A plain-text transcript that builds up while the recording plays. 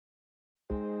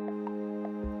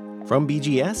From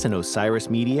BGS and Osiris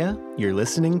Media, you're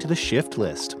listening to The Shift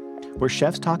List, where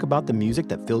chefs talk about the music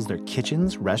that fills their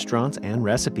kitchens, restaurants, and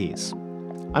recipes.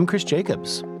 I'm Chris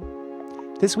Jacobs.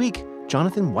 This week,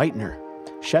 Jonathan Whitener,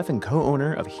 chef and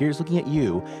co-owner of Here's Looking at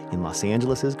You in Los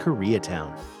Angeles'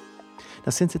 Koreatown. Now,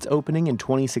 since its opening in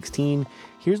 2016,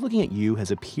 Here's Looking at You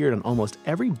has appeared on almost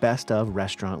every best-of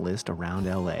restaurant list around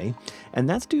LA, and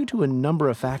that's due to a number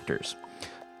of factors.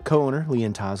 Co-owner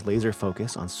Lian Ta's laser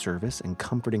focus on service and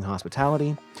comforting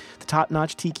hospitality, the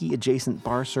top-notch tiki-adjacent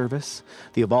bar service,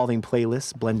 the evolving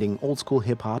playlists blending old-school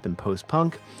hip-hop and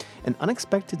post-punk, an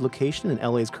unexpected location in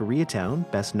LA's Koreatown,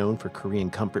 best known for Korean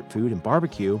comfort food and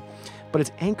barbecue, but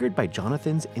it's anchored by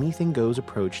Jonathan's anything-goes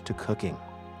approach to cooking.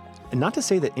 And not to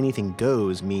say that anything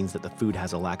goes means that the food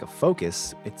has a lack of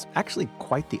focus, it's actually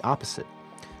quite the opposite.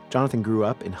 Jonathan grew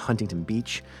up in Huntington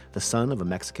Beach, the son of a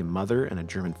Mexican mother and a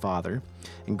German father,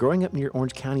 and growing up near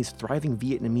Orange County's thriving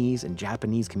Vietnamese and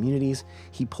Japanese communities,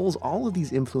 he pulls all of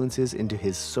these influences into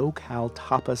his SoCal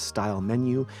tapas-style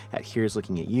menu at Here's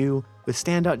Looking at You, with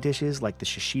standout dishes like the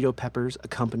shishito peppers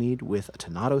accompanied with a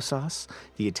tonado sauce,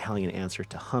 the Italian answer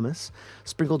to hummus,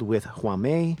 sprinkled with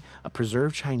huame, a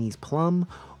preserved Chinese plum,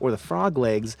 or the frog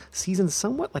legs seasoned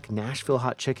somewhat like Nashville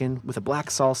hot chicken with a black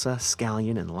salsa,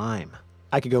 scallion, and lime.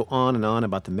 I could go on and on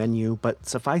about the menu, but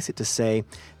suffice it to say,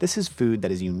 this is food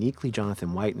that is uniquely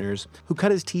Jonathan Whitener's, who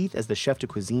cut his teeth as the chef de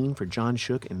cuisine for John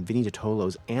Shook and Vinny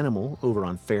Totolo's Animal over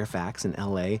on Fairfax in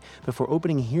LA, before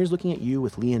opening Here's Looking at You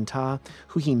with Lian Ta,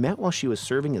 who he met while she was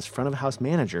serving as front-of-house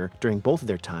manager during both of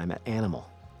their time at Animal.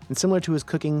 And similar to his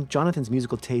cooking, Jonathan's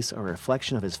musical tastes are a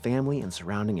reflection of his family and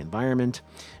surrounding environment.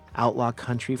 Outlaw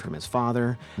country from his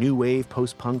father, new wave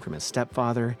post-punk from his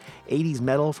stepfather, 80s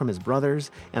metal from his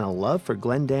brothers, and a love for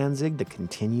Glenn Danzig that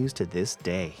continues to this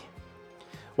day.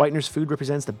 Whitener's food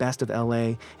represents the best of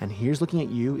LA, and Here's Looking at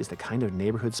You is the kind of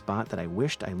neighborhood spot that I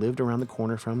wished I lived around the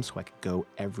corner from so I could go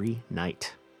every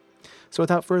night. So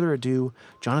without further ado,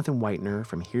 Jonathan Whitener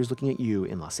from Here's Looking at You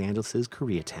in Los Angeles'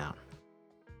 Koreatown.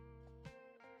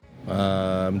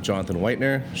 I'm Jonathan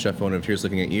Whitener, chef owner of Here's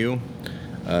Looking at You.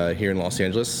 Here in Los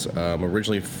Angeles. I'm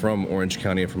originally from Orange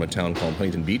County, from a town called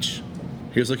Huntington Beach.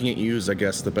 Here's Looking at You is, I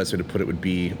guess, the best way to put it would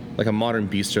be like a modern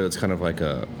bistro that's kind of like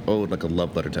a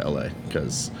love letter to LA,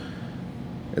 because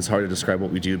it's hard to describe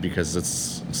what we do because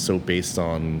it's so based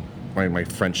on my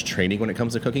French training when it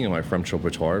comes to cooking and my French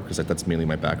repertoire, because that's mainly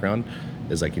my background,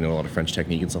 is a lot of French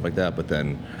technique and stuff like that. But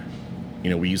then,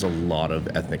 we use a lot of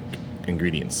ethnic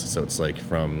ingredients. So it's like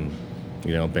from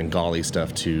Bengali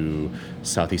stuff to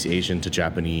Southeast Asian to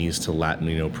Japanese to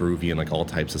Latin, Peruvian, like all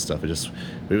types of stuff. We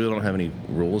really don't have any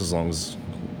rules, as long as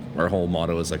our whole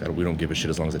motto is we don't give a shit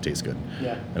as long as it tastes good.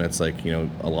 Yeah. And it's a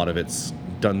lot of it's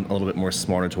done a little bit more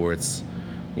smarter towards,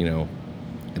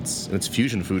 it's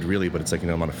fusion food really, but it's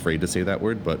I'm not afraid to say that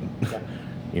word, but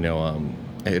yeah.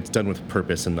 It's done with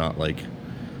purpose and not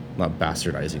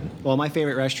bastardizing. Well, my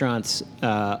favorite restaurants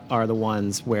are the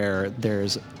ones where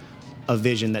there's a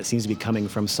vision that seems to be coming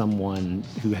from someone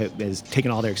who has taken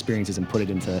all their experiences and put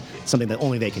it into something that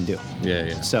only they can do.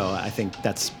 Yeah. So I think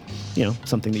that's,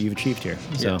 something that you've achieved here.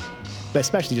 So, yeah. But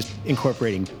especially just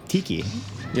incorporating tiki.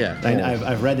 Yeah.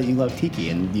 I've read that you love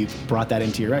tiki, and you've brought that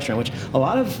into your restaurant, which a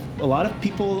lot of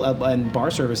people and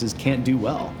bar services can't do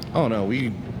well. Oh no,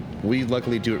 we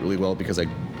luckily do it really well, because I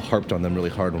harped on them really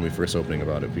hard when we first opening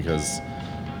about it, because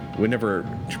we never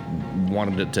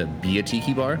wanted it to be a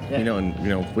tiki bar, yeah.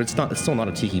 It's still not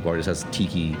a tiki bar. It just has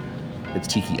tiki. It's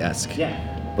tiki-esque. Yeah.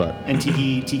 And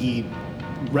tiki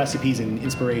recipes and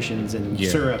inspirations and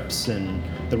syrups and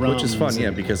the rums. Which is fun,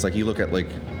 because you look at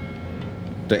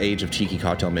the age of tiki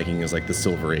cocktail making is the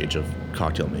silver age of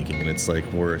cocktail making, and it's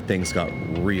where things got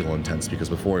real intense, because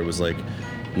before it was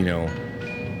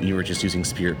you were just using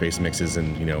spirit-based mixes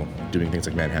and doing things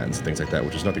like Manhattans and things like that,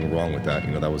 which is nothing wrong with that.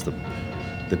 That was the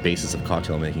basis of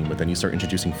cocktail making. But then you start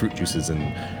introducing fruit juices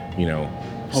and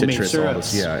citrus, all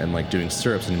this, and doing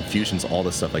syrups and infusions, all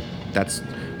this stuff. That's,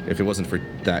 if it wasn't for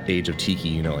that age of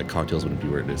tiki, cocktails wouldn't be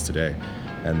where it is today.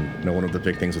 And one of the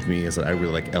big things with me is that I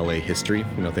really like LA history,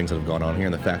 things that have gone on here,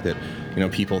 and the fact that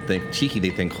people think tiki, they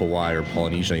think Hawaii or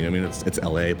Polynesia. It's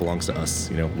LA, it belongs to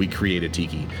us. We created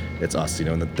tiki, it's us.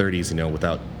 In the 30s,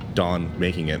 without Don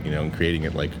making it, and creating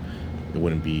it, it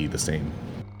wouldn't be the same.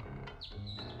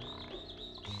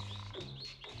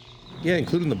 Yeah,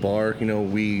 including the bar,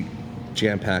 we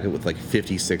jam-pack it with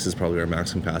 56 is probably our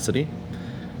max capacity.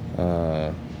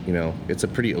 It's a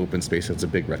pretty open space. It's a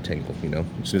big rectangle,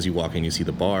 As soon as you walk in, you see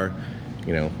the bar.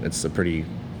 It's a pretty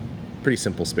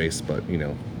simple space, but,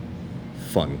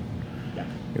 fun.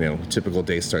 Yeah. Typical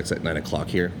day starts at 9 o'clock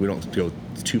here. We don't go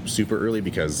too super early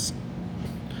because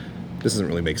this doesn't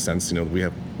really make sense.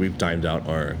 We've dimed out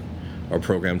our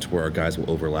program to where our guys will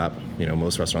overlap.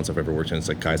 Most restaurants I've ever worked in, it's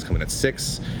like guys come in at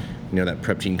 6. That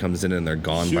prep team comes in and they're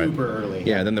gone super early.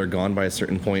 Yeah, then they're gone by a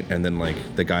certain point, and then like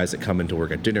the guys that come in to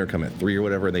work at dinner come at 3 or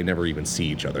whatever. They never even see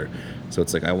each other. So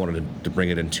it's like I wanted to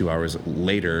bring it in 2 hours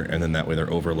later, and then that way they're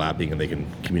overlapping and they can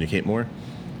communicate more,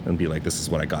 and be like, this is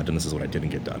what I got done, this is what I didn't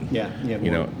get done. Yeah,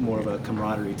 more of a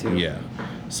camaraderie too. Yeah.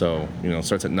 So it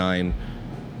starts at 9.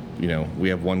 We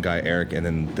have one guy, Eric, and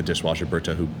then the dishwasher,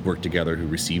 Berto, who work together, who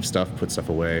receive stuff, put stuff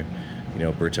away.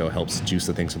 Berto helps juice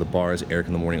the things for the bars. Eric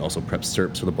in the morning also preps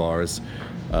syrups for the bars,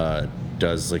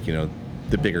 does the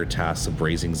bigger tasks of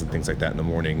braisings and things like that in the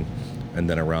morning. And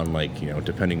then around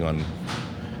depending on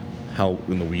how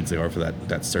in the weeds they are for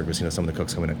that service, some of the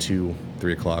cooks come in at 2,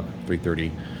 3 o'clock,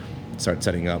 3:30, start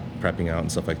setting up, prepping out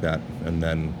and stuff like that. And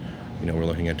then, we're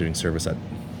looking at doing service at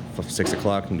 6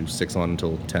 o'clock and do 6 on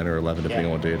until 10 or 11, depending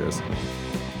on what day it is.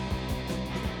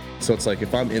 So it's like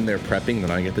if I'm in there prepping, then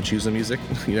I get to choose the music,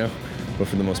 But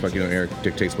for the most part, Eric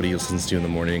dictates what he listens to in the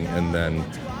morning, and then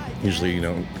usually,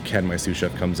 Ken, my sous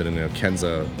chef, comes in, and Ken's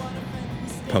a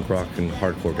punk rock and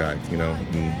hardcore guy,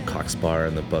 and Coxbar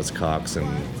and the Buzzcocks and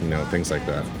things like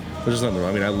that. Which is nothing wrong.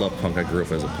 I mean, I love punk. I grew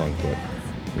up as a punk, but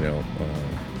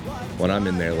when I'm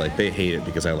in there, like they hate it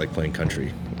because I like playing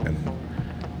country and.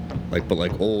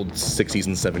 But old 60s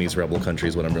and 70s rebel country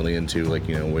is what I'm really into, like,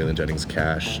 Waylon Jennings,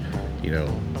 Cash, David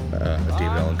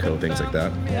Allan Coe, things like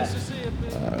that.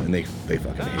 And they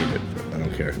fucking hate it, but I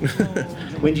don't care.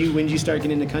 When did you start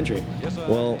getting into country?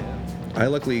 Well, I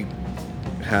luckily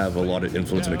have a lot of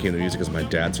influence when it came to music because my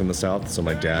dad's from the South, so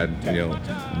my dad,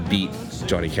 beat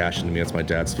Johnny Cash into me. That's my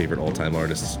dad's favorite all-time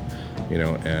artist,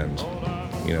 and,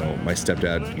 my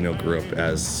stepdad, grew up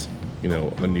as...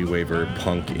 a new waver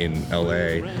punk in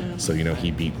LA, so he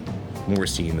beat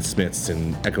Morrissey and the Smiths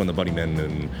and Echo and the Bunnymen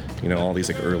and all these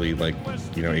early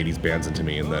 80s bands into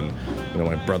me. And then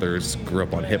my brothers grew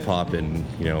up on hip hop and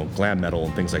glam metal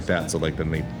and things like that, so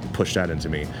then they pushed that into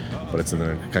me. But it's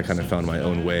then I kind of found my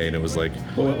own way, and it was like,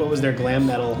 what was their glam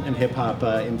metal and hip hop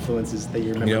influences that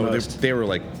you remember most? They were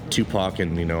like Tupac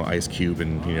and Ice Cube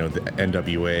and the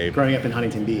NWA. Growing up in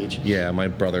Huntington Beach. Yeah, my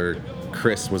brother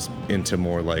Chris was into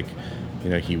more like,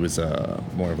 he was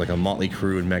more of like a Motley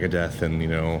Crue and Megadeth and,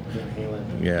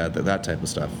 yeah, that type of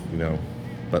stuff,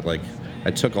 But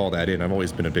I took all that in. I've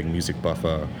always been a big music buff.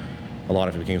 A lot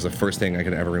of it became the first thing I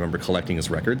can ever remember collecting is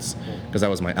records, because that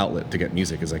was my outlet to get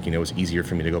music. Is it was easier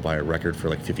for me to go buy a record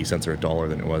for 50 cents or $1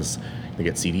 than it was to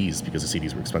get CDs, because the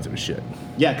CDs were expensive as shit.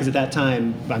 Yeah, because at that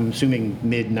time, I'm assuming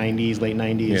mid-90s, late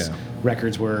 90s,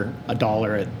 records were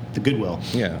 $1 at the Goodwill.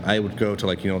 Yeah, I would go to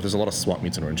there's a lot of swap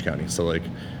meets in Orange County, so a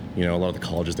lot of the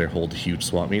colleges there hold huge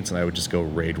swap meets, and I would just go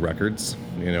raid records,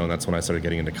 and that's when I started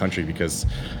getting into country, because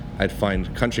I'd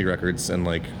find country records and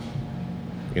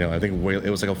I think it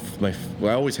was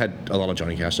I always had a lot of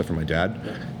Johnny Cash stuff from my dad,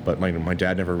 but my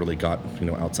dad never really got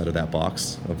outside of that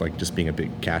box of just being a big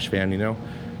Cash fan,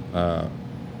 I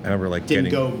remember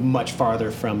didn't go much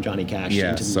farther from Johnny Cash.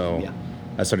 Yeah,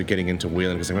 I started getting into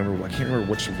Waylon because I can't remember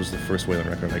which was the first Waylon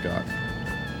record I got.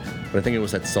 But I think it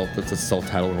was that's a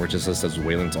self-titled one where it just says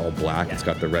Waylon. It's all black. Yeah. It's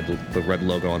got the red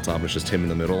logo on top. And it's just him in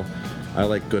the middle. I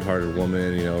like Good Hearted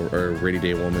Woman, or Rainy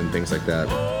Day Woman, things like that.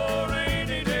 Oh,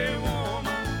 rainy day woman,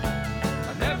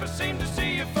 I never seem to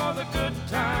see you for the good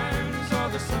times or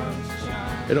the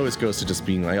sunshine. It always goes to just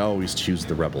being I always choose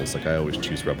the rebels. I always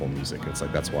choose rebel music. It's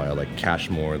that's why I like Cash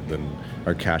and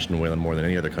Waylon more than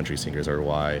any other country singers, or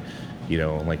why,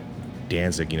 I'm like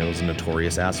Danzig, is a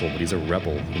notorious asshole, but he's a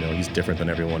rebel. He's different than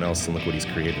everyone else, and look what he's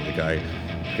created. The guy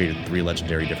created 3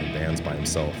 legendary different bands by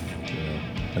himself,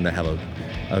 and they have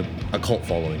a cult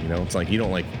following. It's you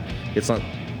don't it's not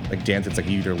like Danzig. It's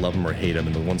you either love him or hate him,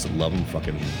 and the ones that love him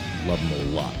fucking love him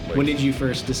a lot. When did you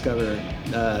first discover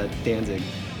Danzig?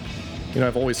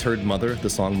 I've always heard Mother, the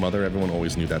song Mother. Everyone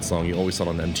always knew that song. You always saw it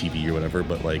on MTV or whatever,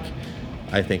 but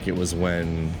I think it was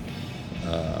when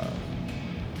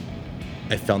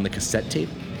I found the cassette tape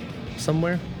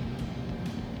somewhere.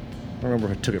 I don't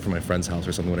remember if I took it from my friend's house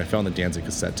or something, when I found the Danzig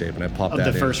cassette tape, and I popped that in.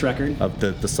 Of the first record? Of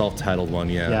the self-titled one,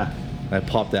 yeah. Yeah. I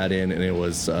popped that in, and it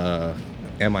was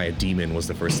Am I a Demon was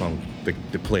the first song they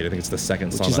played. I think it's the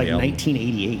second song on the album. Which is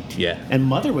 1988. Yeah. And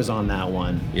Mother was on that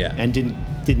one. Yeah. And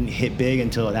didn't hit big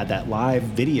until it had that live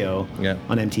video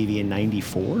on MTV in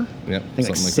 94. Yep. I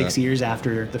think 6 years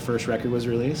after the first record was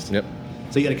released. Yep.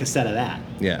 So you got a cassette of that.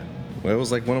 Yeah. Well, it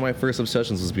was one of my first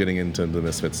obsessions was getting into the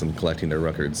Misfits and collecting their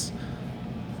records.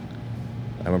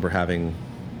 I remember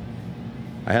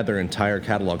I had their entire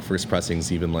catalog, first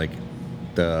pressings, even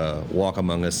the Walk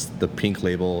Among Us, the Pink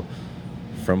label,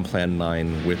 from Plan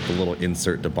 9 with the little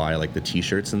insert to buy like the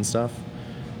t-shirts and stuff.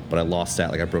 But I lost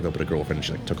that. Like I broke up with a girlfriend and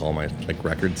she like took all my like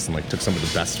records and like took some of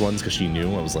the best ones because she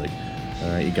knew. I was like, all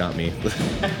right, you got me.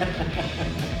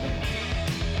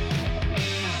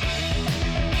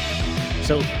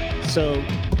 So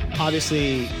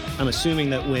obviously, I'm assuming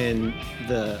that when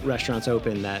the restaurant's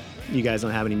open, that you guys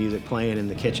don't have any music playing in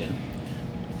the kitchen.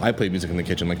 I play music in the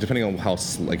kitchen, like depending on how,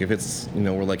 like if it's,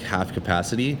 we're like half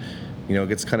capacity, it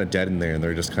gets kind of dead in there and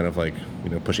they're just kind of like,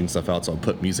 pushing stuff out. So I'll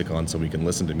put music on so we can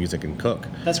listen to music and cook.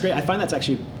 That's great. I find that's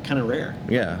actually kind of rare.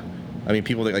 Yeah. I mean,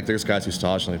 people, like, there's guys who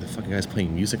stodge and like, the fucking guy's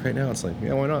playing music right now? It's like,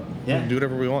 yeah, why not? Yeah. Do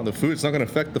whatever we want. The food's not going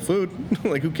to affect the food.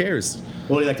 Like, who cares?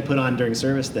 What do you like to put on during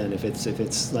service then, if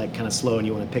it's like kind of slow and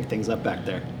you want to pick things up back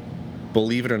there?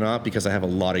 Believe it or not, because I have a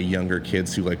lot of younger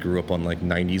kids who, like, grew up on, like,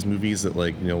 90s movies that,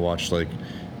 like, watch, like,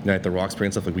 Night at the Roxbury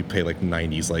and stuff, like, we play, like,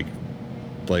 90s,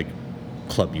 like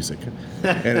club music.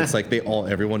 And it's like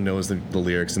everyone knows the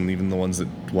lyrics, and even the ones that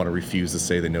want to refuse to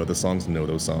say they know the songs know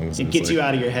those songs. It gets you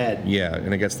out of your head. Yeah,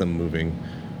 and it gets them moving.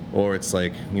 Or it's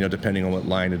like, depending on what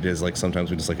line it is, like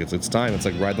sometimes we just like, it's time. It's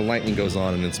like Ride the Lightning goes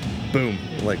on and it's boom,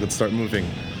 like let's start moving.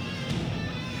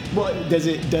 Well, does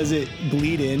it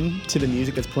bleed in to the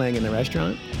music that's playing in the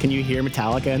restaurant? Can you hear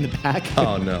Metallica in the back?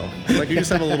 Oh no! Like you just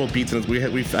have a little beats, and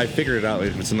I figured it out.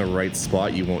 If it's in the right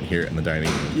spot, you won't hear it in the dining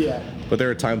room. Yeah. But there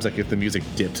are times like if the music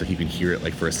dips, like you can hear it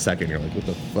like for a second. You're like, what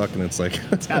the fuck? And it's like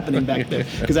what's happening back there?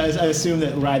 Because I assume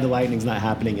that Ride the Lightning's not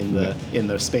happening in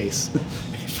the space.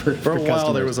 for a while,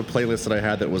 customers. there was a playlist that I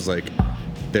had that was like,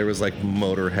 there was like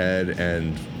Motorhead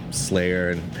and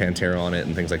Slayer and Pantera on it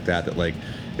and things like that. That like.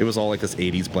 It was all like this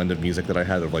 80s blend of music that I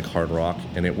had of like hard rock,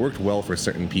 and it worked well for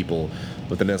certain people.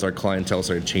 But then as our clientele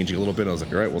started changing a little bit, I was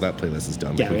like, all right, well, that playlist is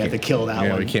done. Yeah, we have to kill that one.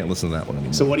 Yeah, we can't listen to that one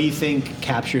anymore. So what do you think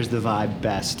captures the vibe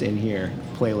best in here,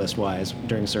 playlist-wise,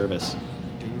 during service?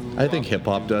 I think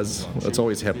hip-hop does. It's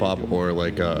always hip-hop or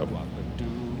like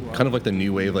kind of like the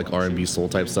new wave, like R&B soul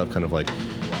type stuff, kind of like,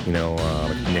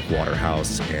 like Nick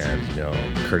Waterhouse and,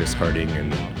 Curtis Harding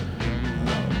and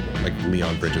like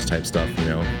Leon Bridges type stuff,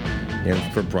 And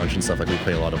for brunch and stuff, like we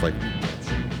play a lot of like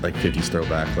 50s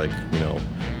throwback, like,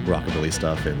 rockabilly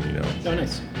stuff and, Oh,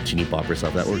 nice. teeny bopper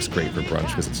stuff. That works great for brunch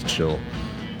because it's chill.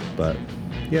 But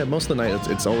yeah, most of the night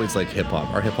it's always like hip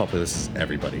hop. Our hip hop playlist is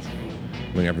everybody.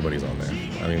 I mean, everybody's on there.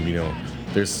 I mean,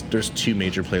 there's two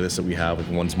major playlists that we have.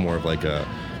 Like one's more of like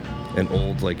an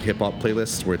old like hip hop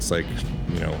playlist where it's like,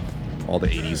 all the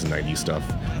 80s and 90s stuff,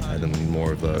 and then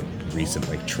more of the recent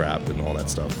like trap and all that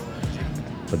stuff.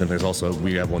 But then there's also,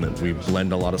 we have one that we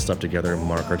blend a lot of stuff together.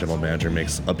 Mark, our general manager,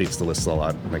 updates the lists a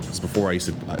lot. Like, 'cause before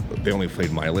they only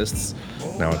played my lists.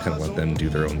 Now I kind of let them do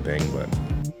their own thing, but.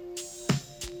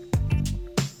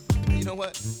 You know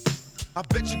what? I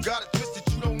bet you got it twisted,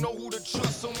 you don't know who to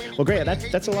trust. Well, great.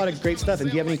 That's a lot of great stuff. And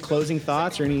do you have any closing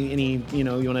thoughts or any you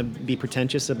want to be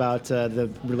pretentious about the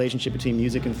relationship between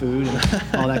music and food and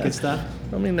all that good stuff?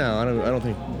 I mean, no,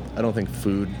 I don't think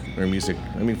food or music.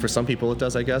 I mean, for some people it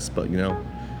does, I guess, but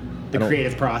The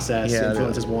creative process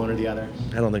influences one or the other.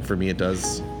 I don't think for me it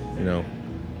does.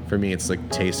 For me it's like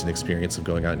taste and experience of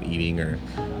going out and eating or,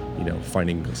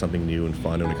 finding something new and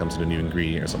fun when it comes to a new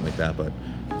ingredient or something like that. But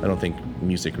I don't think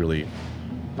music really,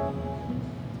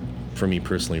 for me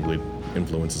personally, really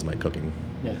influences my cooking.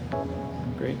 Yeah.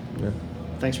 Great. Yeah.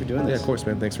 Thanks for doing this. Yeah, of course,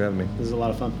 man. Thanks for having me. This is a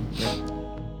lot of fun. Yeah.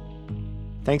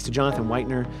 Thanks to Jonathan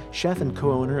Whitener, chef and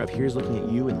co-owner of Here's Looking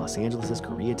at You in Los Angeles'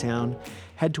 Koreatown.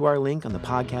 Head to our link on the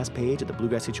podcast page at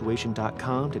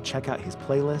thebluegrassituation.com to check out his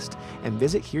playlist, and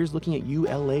visit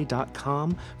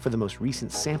here'slookingatyouLA.com for the most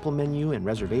recent sample menu and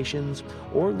reservations,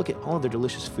 or look at all of their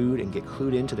delicious food and get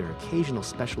clued into their occasional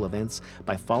special events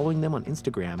by following them on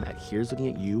Instagram at Here's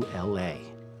Looking at You LA.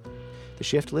 The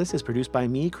Shift List is produced by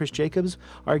me, Chris Jacobs.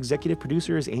 Our executive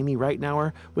producer is Amy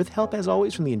Reitnauer, with help as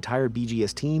always from the entire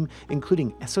BGS team,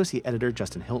 including associate editor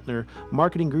Justin Hiltner,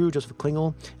 marketing guru Joseph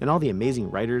Klingel, and all the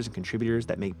amazing writers and contributors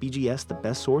that make BGS the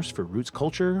best source for roots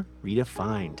culture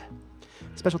redefined.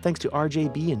 Special thanks to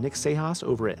RJB and Nick Sejas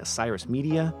over at Osiris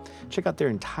Media. Check out their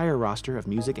entire roster of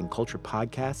music and culture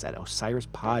podcasts at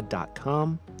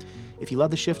osirispod.com. If you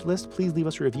love The Shift List, please leave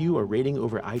us a review or rating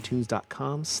over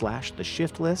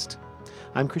itunes.com/theshiftlist.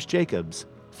 I'm Chris Jacobs.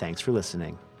 Thanks for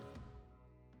listening.